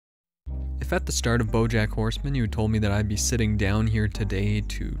If at the start of Bojack Horseman you had told me that I'd be sitting down here today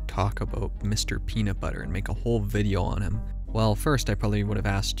to talk about Mr. Peanutbutter and make a whole video on him, well, first I probably would have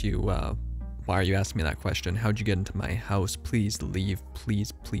asked you, why are you asking me that question? How'd you get into my house? Please leave.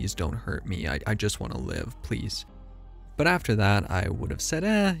 Please, please don't hurt me. I just want to live, please. But after that, I would have said,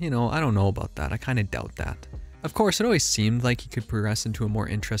 I don't know about that. I kind of doubt that. Of course, it always seemed like he could progress into a more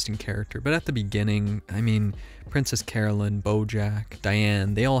interesting character, but at the beginning, I mean, Princess Carolyn, Bojack,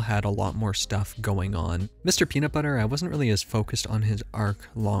 Diane, they all had a lot more stuff going on. Mr. Peanutbutter, I wasn't really as focused on his arc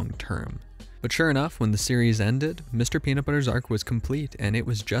long term. But sure enough, when the series ended, Mr. Peanutbutter's arc was complete, and it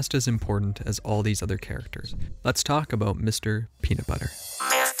was just as important as all these other characters. Let's talk about Mr. Peanutbutter.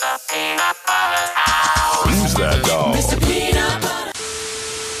 Mr. Peanutbutter, ow! Who's that dog? Mr.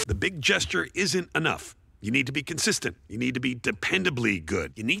 Peanutbutter. The big gesture isn't enough. You need to be consistent. You need to be dependably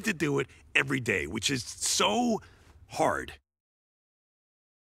good. You need to do it every day, which is so hard.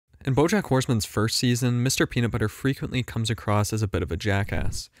 In Bojack Horseman's first season, Mr. Peanutbutter frequently comes across as a bit of a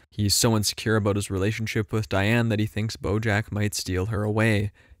jackass. He's so insecure about his relationship with Diane that he thinks Bojack might steal her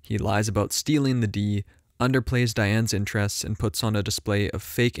away. He lies about stealing the D, underplays Diane's interests, and puts on a display of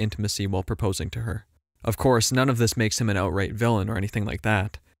fake intimacy while proposing to her. Of course, none of this makes him an outright villain or anything like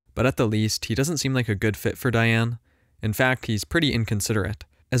that. But at the least, he doesn't seem like a good fit for Diane. In fact, he's pretty inconsiderate.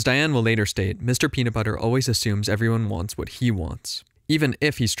 As Diane will later state, Mr. Peanutbutter always assumes everyone wants what he wants. Even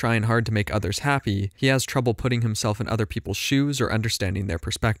if he's trying hard to make others happy, he has trouble putting himself in other people's shoes or understanding their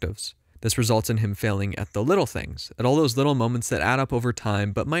perspectives. This results in him failing at the little things, at all those little moments that add up over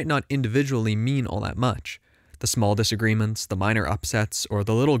time but might not individually mean all that much. The small disagreements, the minor upsets, or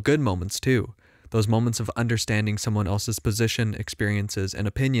the little good moments too. Those moments of understanding someone else's position, experiences, and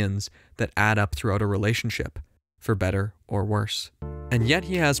opinions that add up throughout a relationship, for better or worse. And yet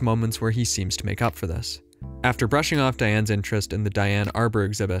he has moments where he seems to make up for this. After brushing off Diane's interest in the Diane Arbor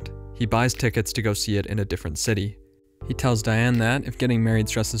exhibit, he buys tickets to go see it in a different city. He tells Diane that, if getting married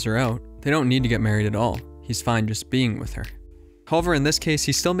stresses her out, they don't need to get married at all. He's fine just being with her. However, in this case,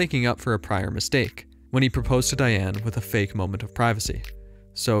 he's still making up for a prior mistake, when he proposed to Diane with a fake moment of privacy.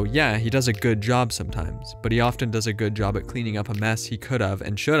 So yeah, he does a good job sometimes, but he often does a good job at cleaning up a mess he could have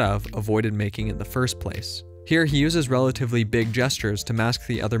and should have avoided making in the first place. Here he uses relatively big gestures to mask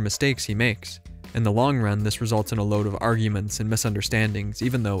the other mistakes he makes. In the long run, this results in a load of arguments and misunderstandings,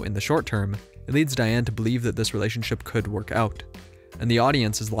 even though in the short term, it leads Diane to believe that this relationship could work out. And the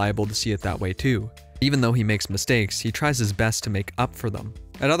audience is liable to see it that way too. Even though he makes mistakes, he tries his best to make up for them.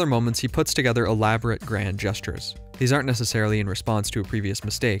 At other moments, he puts together elaborate, grand gestures. These aren't necessarily in response to a previous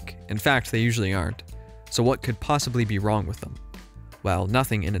mistake. In fact, they usually aren't. So what could possibly be wrong with them? Well,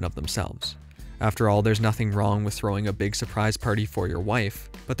 nothing in and of themselves. After all, there's nothing wrong with throwing a big surprise party for your wife,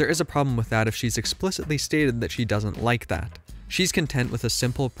 but there is a problem with that if she's explicitly stated that she doesn't like that. She's content with a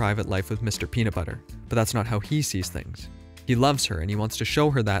simple private life with Mr. Peanutbutter, but that's not how he sees things. He loves her and he wants to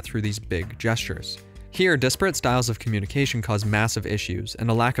show her that through these big gestures. Here, disparate styles of communication cause massive issues, and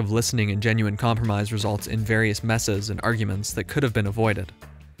a lack of listening and genuine compromise results in various messes and arguments that could have been avoided.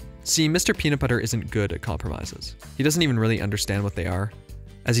 See, Mr. Peanutbutter isn't good at compromises. He doesn't even really understand what they are.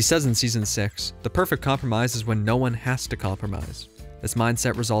 As he says in Season 6, the perfect compromise is when no one has to compromise. This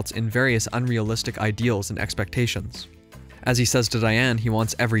mindset results in various unrealistic ideals and expectations. As he says to Diane, he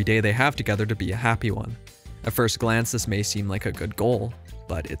wants every day they have together to be a happy one. At first glance, this may seem like a good goal,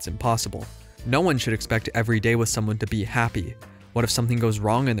 but it's impossible. No one should expect every day with someone to be happy. What if something goes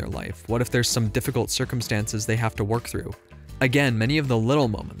wrong in their life? What if there's some difficult circumstances they have to work through? Again, many of the little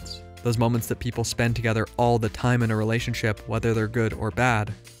moments, those moments that people spend together all the time in a relationship, whether they're good or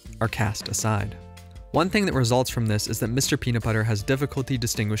bad, are cast aside. One thing that results from this is that Mr. Peanutbutter has difficulty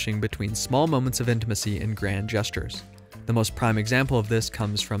distinguishing between small moments of intimacy and grand gestures. The most prime example of this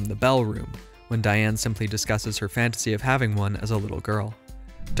comes from the bell room, when Diane simply discusses her fantasy of having one as a little girl.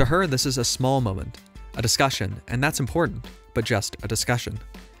 To her, this is a small moment, a discussion, and that's important, but just a discussion.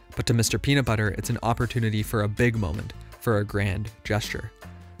 But to Mr. Peanutbutter, it's an opportunity for a big moment, for a grand gesture.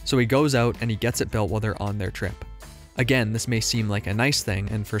 So he goes out and he gets it built while they're on their trip. Again, this may seem like a nice thing,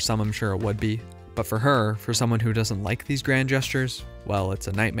 and for some I'm sure it would be, but for her, for someone who doesn't like these grand gestures, well, it's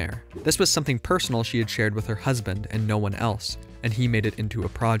a nightmare. This was something personal she had shared with her husband and no one else, and he made it into a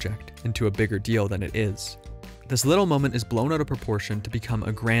project, into a bigger deal than it is. This little moment is blown out of proportion to become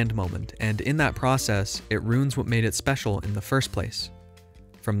a grand moment, and in that process, it ruins what made it special in the first place.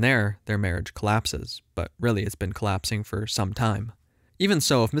 From there, their marriage collapses, but really it's been collapsing for some time. Even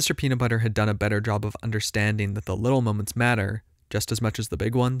so, if Mr. Peanutbutter had done a better job of understanding that the little moments matter just as much as the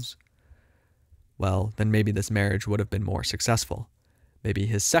big ones, well, then maybe this marriage would have been more successful. Maybe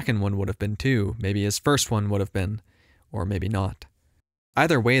his second one would have been too, maybe his first one would have been, or maybe not.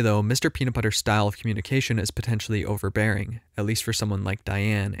 Either way though, Mr. Peanut Butter's style of communication is potentially overbearing, at least for someone like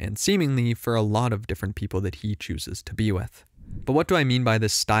Diane, and seemingly for a lot of different people that he chooses to be with. But what do I mean by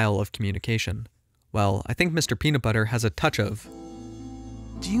this style of communication? Well, I think Mr. Peanut Butter has a touch of...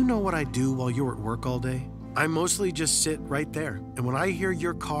 Do you know what I do while you're at work all day? I mostly just sit right there, and when I hear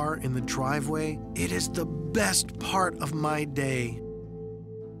your car in the driveway, it is the best part of my day.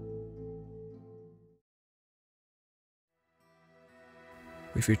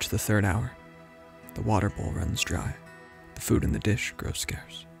 We've reached the 3rd hour. The water bowl runs dry. The food in the dish grows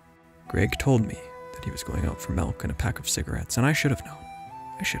scarce. Greg told me that he was going out for milk and a pack of cigarettes, and I should have known.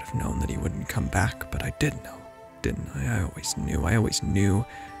 I should have known that he wouldn't come back, but I did know, didn't I? I always knew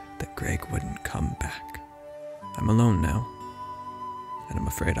that Greg wouldn't come back. I'm alone now, and I'm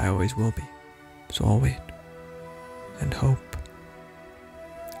afraid I always will be. So I'll wait, and hope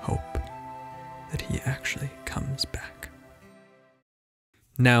that he actually comes back.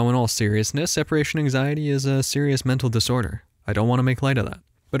 Now, in all seriousness, separation anxiety is a serious mental disorder. I don't want to make light of that.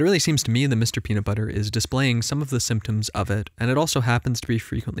 But it really seems to me that Mr. Peanut Butter is displaying some of the symptoms of it, and it also happens to be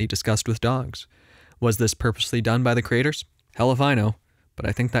frequently discussed with dogs. Was this purposely done by the creators? Hell if I know, but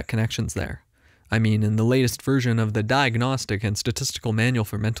I think that connection's there. I mean, in the latest version of the Diagnostic and Statistical Manual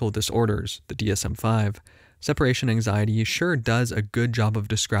for Mental Disorders, the DSM-5, separation anxiety sure does a good job of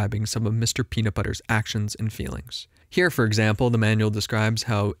describing some of Mr. Peanut Butter's actions and feelings. Here, for example, the manual describes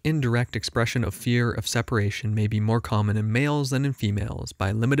how indirect expression of fear of separation may be more common in males than in females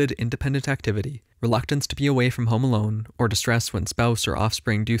by limited independent activity, reluctance to be away from home alone, or distress when spouse or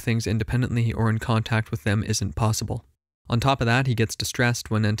offspring do things independently or in contact with them isn't possible. On top of that, he gets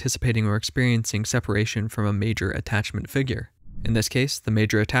distressed when anticipating or experiencing separation from a major attachment figure. In this case, the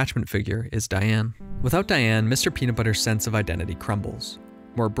major attachment figure is Diane. Without Diane, Mr. Peanut Butter's sense of identity crumbles.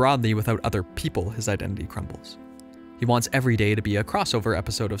 More broadly, without other people, his identity crumbles. He wants every day to be a crossover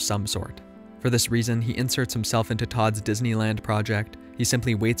episode of some sort. For this reason, he inserts himself into Todd's Disneyland project, he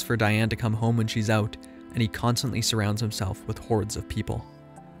simply waits for Diane to come home when she's out, and he constantly surrounds himself with hordes of people.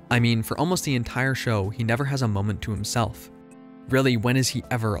 I mean, for almost the entire show, he never has a moment to himself. Really, when is he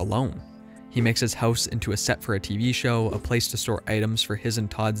ever alone? He makes his house into a set for a TV show, a place to store items for his and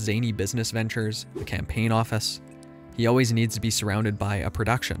Todd's zany business ventures, a campaign office. He always needs to be surrounded by a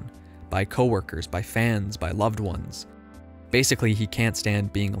production, by coworkers, by fans, by loved ones. Basically, he can't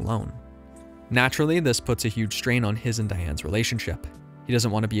stand being alone. Naturally, this puts a huge strain on his and Diane's relationship. He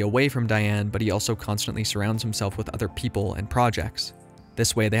doesn't want to be away from Diane, but he also constantly surrounds himself with other people and projects.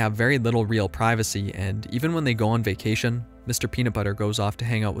 This way, they have very little real privacy, and even when they go on vacation, Mr. Peanut Butter goes off to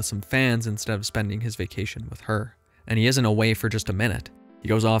hang out with some fans instead of spending his vacation with her. And he isn't away for just a minute. He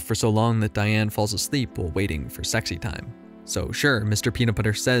goes off for so long that Diane falls asleep while waiting for sexy time. So sure, Mr. Peanut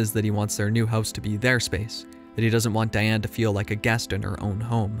Butter says that he wants their new house to be their space, that he doesn't want Diane to feel like a guest in her own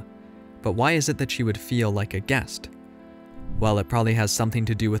home. But why is it that she would feel like a guest? Well, it probably has something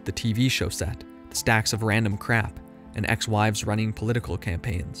to do with the TV show set, the stacks of random crap, and ex-wives running political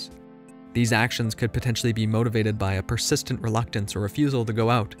campaigns. These actions could potentially be motivated by a persistent reluctance or refusal to go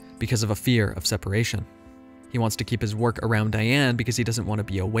out because of a fear of separation. He wants to keep his work around Diane because he doesn't want to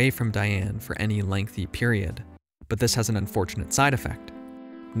be away from Diane for any lengthy period. But this has an unfortunate side effect.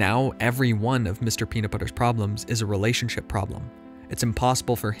 Now, every one of Mr. Peanut Butter's problems is a relationship problem. It's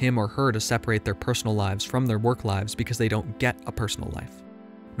impossible for him or her to separate their personal lives from their work lives because they don't get a personal life.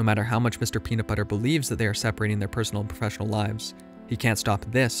 No matter how much Mr. Peanut Butter believes that they are separating their personal and professional lives, he can't stop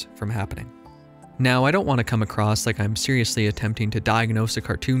this from happening. Now, I don't want to come across like I'm seriously attempting to diagnose a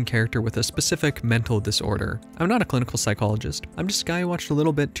cartoon character with a specific mental disorder. I'm not a clinical psychologist. I'm just a guy who watched a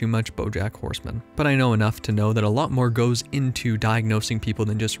little bit too much Bojack Horseman. But I know enough to know that a lot more goes into diagnosing people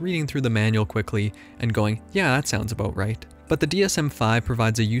than just reading through the manual quickly and going, yeah, that sounds about right. But the DSM-5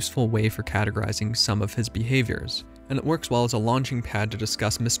 provides a useful way for categorizing some of his behaviors, and it works well as a launching pad to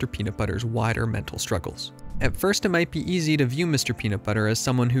discuss Mr. Peanut Butter's wider mental struggles. At first, it might be easy to view Mr. Peanut Butter as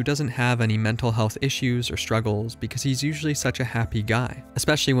someone who doesn't have any mental health issues or struggles because he's usually such a happy guy,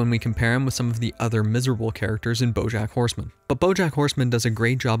 especially when we compare him with some of the other miserable characters in Bojack Horseman. But Bojack Horseman does a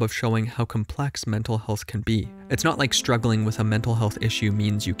great job of showing how complex mental health can be. It's not like struggling with a mental health issue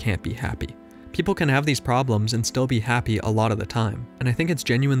means you can't be happy. People can have these problems and still be happy a lot of the time, and I think it's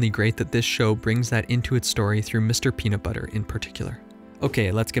genuinely great that this show brings that into its story through Mr. Peanut Butter in particular.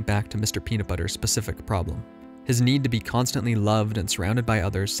 Okay, let's get back to Mr. Peanut Butter's specific problem. His need to be constantly loved and surrounded by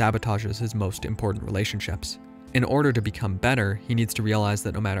others sabotages his most important relationships. In order to become better, he needs to realize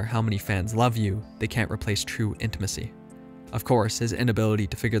that no matter how many fans love you, they can't replace true intimacy. Of course, his inability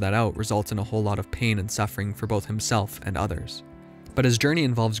to figure that out results in a whole lot of pain and suffering for both himself and others. But his journey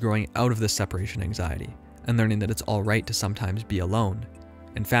involves growing out of this separation anxiety and learning that it's alright to sometimes be alone,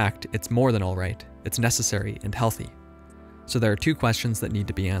 In fact, it's more than alright, it's necessary and healthy. So there are two questions that need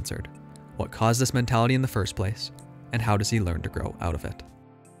to be answered. What caused this mentality in the first place, and how does he learn to grow out of it?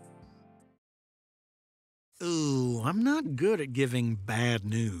 Ooh, I'm not good at giving bad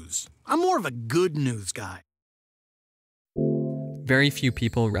news. I'm more of a good news guy. Very few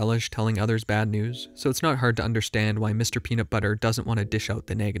people relish telling others bad news, so it's not hard to understand why Mr. Peanut Butter doesn't want to dish out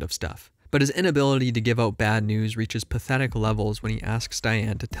the negative stuff. But his inability to give out bad news reaches pathetic levels when he asks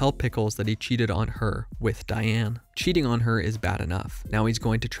Diane to tell Pickles that he cheated on her with Diane. Cheating on her is bad enough. Now he's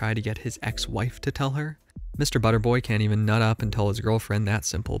going to try to get his ex-wife to tell her? Mr. Butterboy can't even nut up and tell his girlfriend that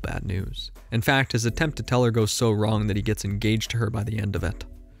simple bad news. In fact, his attempt to tell her goes so wrong that he gets engaged to her by the end of it.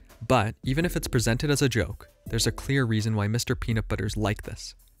 But even if it's presented as a joke, there's a clear reason why Mr. Peanut Butter's like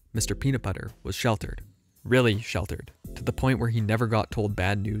this. Mr. Peanut Butter was sheltered. Really sheltered, to the point where he never got told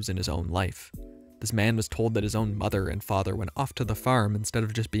bad news in his own life. This man was told that his own mother and father went off to the farm instead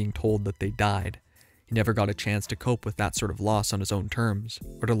of just being told that they died. He never got a chance to cope with that sort of loss on his own terms,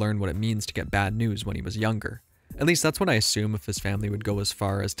 or to learn what it means to get bad news when he was younger. At least that's what I assume if his family would go as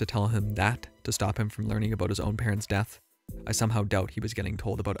far as to tell him that to stop him from learning about his own parents' death. I somehow doubt he was getting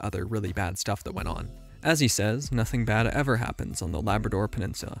told about other really bad stuff that went on. As he says, nothing bad ever happens on the Labrador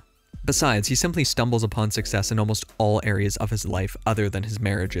Peninsula. Besides, he simply stumbles upon success in almost all areas of his life other than his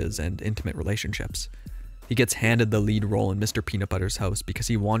marriages and intimate relationships. He gets handed the lead role in Mr. Peanut Butter's house because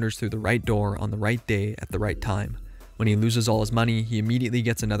he wanders through the right door on the right day at the right time. When he loses all his money, he immediately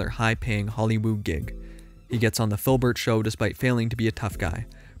gets another high-paying Hollywood gig. He gets on the Filbert show despite failing to be a tough guy.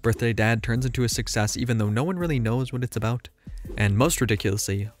 Birthday Dad turns into a success even though no one really knows what it's about. And most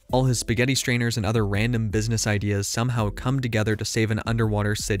ridiculously, all his spaghetti strainers and other random business ideas somehow come together to save an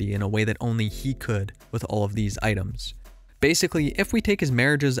underwater city in a way that only he could with all of these items. Basically, if we take his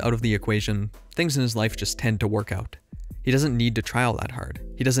marriages out of the equation, things in his life just tend to work out. He doesn't need to try all that hard.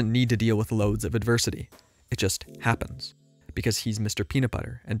 He doesn't need to deal with loads of adversity. It just happens. Because he's Mr. Peanut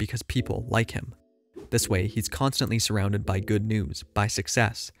Butter and because people like him. This way, he's constantly surrounded by good news, by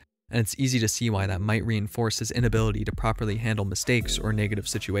success, and it's easy to see why that might reinforce his inability to properly handle mistakes or negative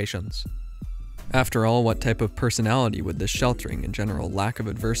situations. After all, what type of personality would this sheltering and general lack of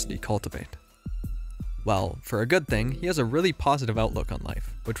adversity cultivate? Well, for a good thing, he has a really positive outlook on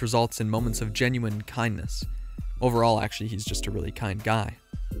life, which results in moments of genuine kindness. Overall, actually, he's just a really kind guy.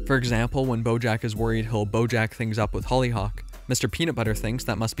 For example, when Bojack is worried he'll Bojack things up with Hollyhock, Mr. Peanut Butter thinks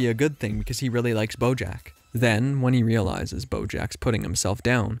that must be a good thing because he really likes Bojack. Then, when he realizes Bojack's putting himself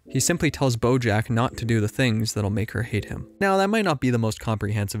down, he simply tells Bojack not to do the things that'll make her hate him. Now, that might not be the most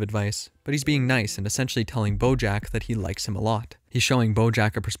comprehensive advice, but he's being nice and essentially telling Bojack that he likes him a lot. He's showing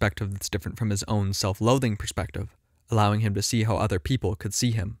Bojack a perspective that's different from his own self-loathing perspective, allowing him to see how other people could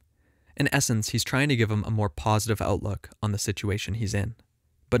see him. In essence, he's trying to give him a more positive outlook on the situation he's in.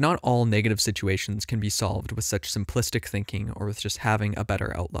 But not all negative situations can be solved with such simplistic thinking or with just having a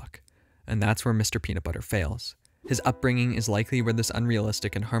better outlook. And that's where Mr. Peanut Butter fails. His upbringing is likely where this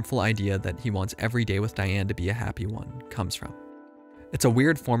unrealistic and harmful idea that he wants every day with Diane to be a happy one comes from. It's a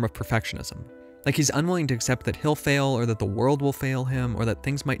weird form of perfectionism. Like he's unwilling to accept that he'll fail or that the world will fail him or that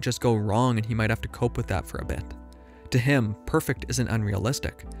things might just go wrong and he might have to cope with that for a bit. To him, perfect isn't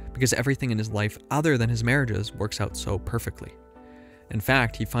unrealistic because everything in his life other than his marriages works out so perfectly. In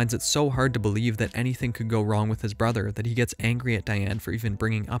fact, he finds it so hard to believe that anything could go wrong with his brother that he gets angry at Diane for even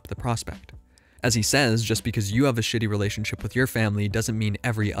bringing up the prospect. As he says, just because you have a shitty relationship with your family doesn't mean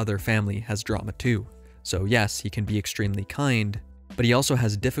every other family has drama too. So yes, he can be extremely kind, but he also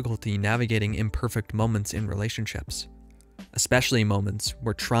has difficulty navigating imperfect moments in relationships. Especially moments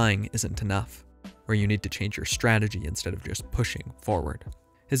where trying isn't enough, where you need to change your strategy instead of just pushing forward.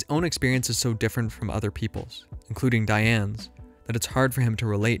 His own experience is so different from other people's, including Diane's, that it's hard for him to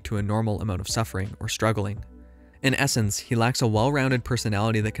relate to a normal amount of suffering or struggling. In essence, he lacks a well-rounded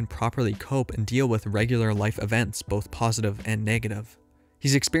personality that can properly cope and deal with regular life events, both positive and negative.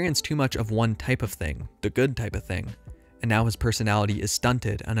 He's experienced too much of one type of thing, the good type of thing, and now his personality is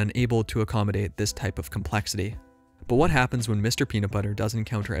stunted and unable to accommodate this type of complexity. But what happens when Mr. Peanut Butter does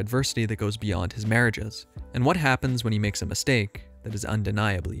encounter adversity that goes beyond his marriages? And what happens when he makes a mistake that is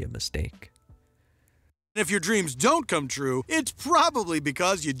undeniably a mistake? If your dreams don't come true, it's probably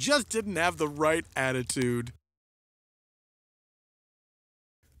because you just didn't have the right attitude.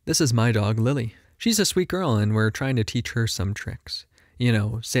 This is my dog, Lily. She's a sweet girl and we're trying to teach her some tricks. You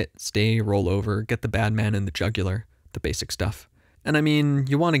know, sit, stay, roll over, get the bad man in the jugular, the basic stuff. And I mean,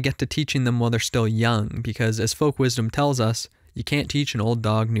 you want to get to teaching them while they're still young because as folk wisdom tells us, you can't teach an old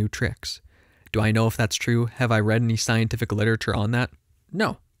dog new tricks. Do I know if that's true? Have I read any scientific literature on that?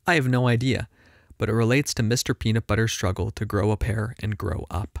 No, I have no idea. but it relates to Mr. Peanutbutter's struggle to grow a pair and grow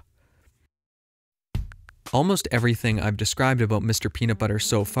up. Almost everything I've described about Mr. Peanutbutter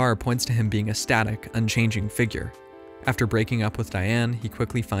so far points to him being a static, unchanging figure. After breaking up with Diane, he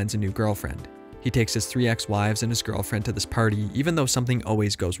quickly finds a new girlfriend. He takes his 3 ex-wives and his girlfriend to this party, even though something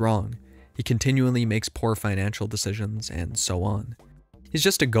always goes wrong. He continually makes poor financial decisions, and so on. He's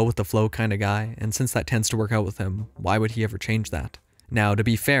just a go-with-the-flow kind of guy, and since that tends to work out with him, why would he ever change that? Now, to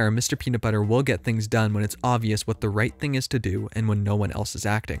be fair, Mr. Peanutbutter will get things done when it's obvious what the right thing is to do and when no one else is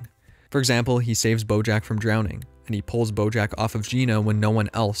acting. For example, he saves Bojack from drowning, and he pulls Bojack off of Gina when no one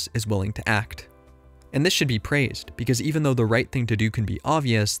else is willing to act. And this should be praised, because even though the right thing to do can be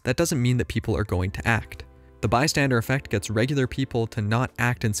obvious, that doesn't mean that people are going to act. The bystander effect gets regular people to not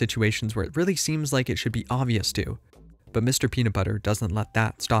act in situations where it really seems like it should be obvious to. But Mr. Peanutbutter doesn't let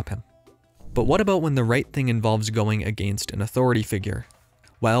that stop him. But what about when the right thing involves going against an authority figure?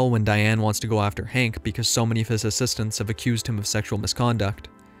 Well, when Diane wants to go after Hank because so many of his assistants have accused him of sexual misconduct,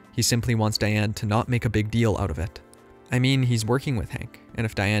 he simply wants Diane to not make a big deal out of it. I mean, he's working with Hank, and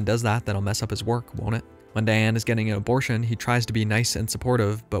if Diane does that, that'll mess up his work, won't it? When Diane is getting an abortion, he tries to be nice and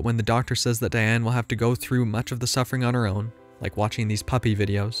supportive, but when the doctor says that Diane will have to go through much of the suffering on her own, like watching these puppy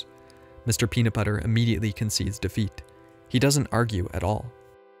videos, Mr. Peanutbutter immediately concedes defeat. He doesn't argue at all.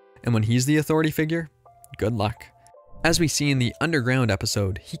 And when he's the authority figure, good luck. As we see in the Underground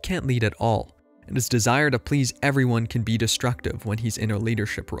episode, he can't lead at all, and his desire to please everyone can be destructive when he's in a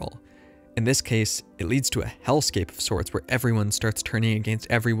leadership role. In this case, it leads to a hellscape of sorts where everyone starts turning against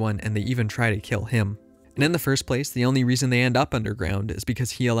everyone and they even try to kill him. And in the first place, the only reason they end up underground is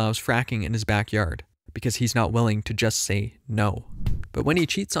because he allows fracking in his backyard, because he's not willing to just say no. But when he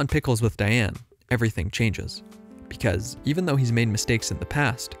cheats on Pickles with Diane, everything changes. Because even though he's made mistakes in the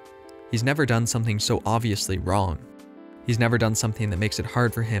past, he's never done something so obviously wrong. He's never done something that makes it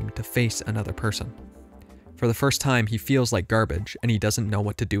hard for him to face another person. For the first time, he feels like garbage, and he doesn't know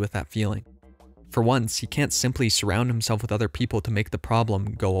what to do with that feeling. For once, he can't simply surround himself with other people to make the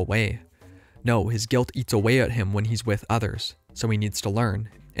problem go away. No, his guilt eats away at him when he's with others, so he needs to learn,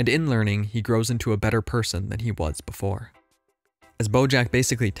 and in learning, he grows into a better person than he was before. As Bojack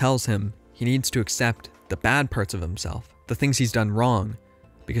basically tells him, he needs to accept the bad parts of himself, the things he's done wrong,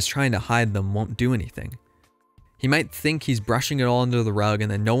 because trying to hide them won't do anything. He might think he's brushing it all under the rug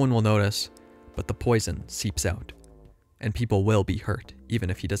and then no one will notice, but the poison seeps out, and people will be hurt, even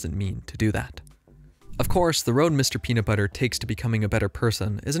if he doesn't mean to do that. Of course, the road Mr. Peanutbutter takes to becoming a better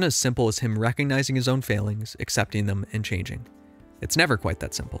person isn't as simple as him recognizing his own failings, accepting them, and changing. It's never quite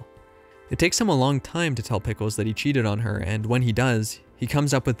that simple. It takes him a long time to tell Pickles that he cheated on her, and when he does, he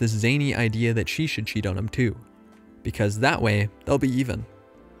comes up with this zany idea that she should cheat on him too, because that way, they'll be even.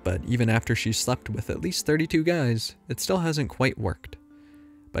 But even after she's slept with at least 32 guys, it still hasn't quite worked.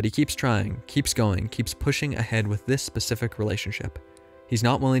 But he keeps trying, keeps going, keeps pushing ahead with this specific relationship. He's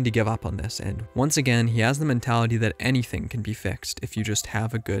not willing to give up on this, and once again, he has the mentality that anything can be fixed if you just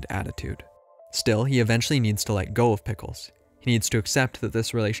have a good attitude. Still, he eventually needs to let go of Pickles. He needs to accept that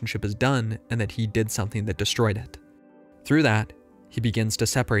this relationship is done and that he did something that destroyed it. Through that, he begins to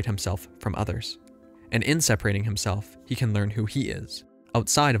separate himself from others. And in separating himself, he can learn who he is.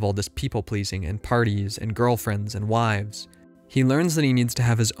 Outside of all this people-pleasing and parties and girlfriends and wives, he learns that he needs to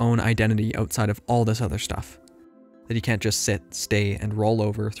have his own identity outside of all this other stuff. That he can't just sit, stay, and roll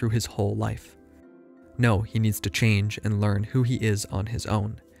over through his whole life. No, he needs to change and learn who he is on his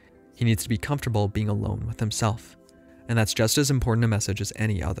own. He needs to be comfortable being alone with himself. And that's just as important a message as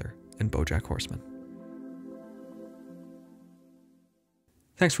any other in Bojack Horseman.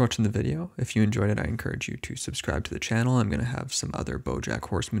 Thanks for watching the video. If you enjoyed it, I encourage you to subscribe to the channel. I'm going to have some other Bojack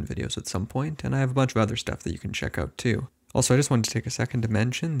Horseman videos at some point, and I have a bunch of other stuff that you can check out too. Also, I just wanted to take a second to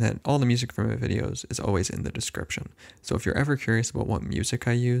mention that all the music from my videos is always in the description. So if you're ever curious about what music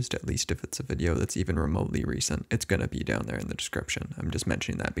I used, at least if it's a video that's even remotely recent, it's going to be down there in the description. I'm just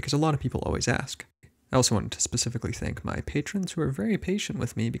mentioning that because a lot of people always ask. I also wanted to specifically thank my patrons who are very patient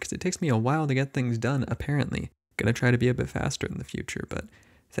with me because it takes me a while to get things done, apparently. Gonna try to be a bit faster in the future, but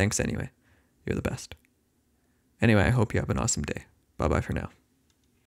thanks anyway. You're the best. Anyway, I hope you have an awesome day. Bye-bye for now.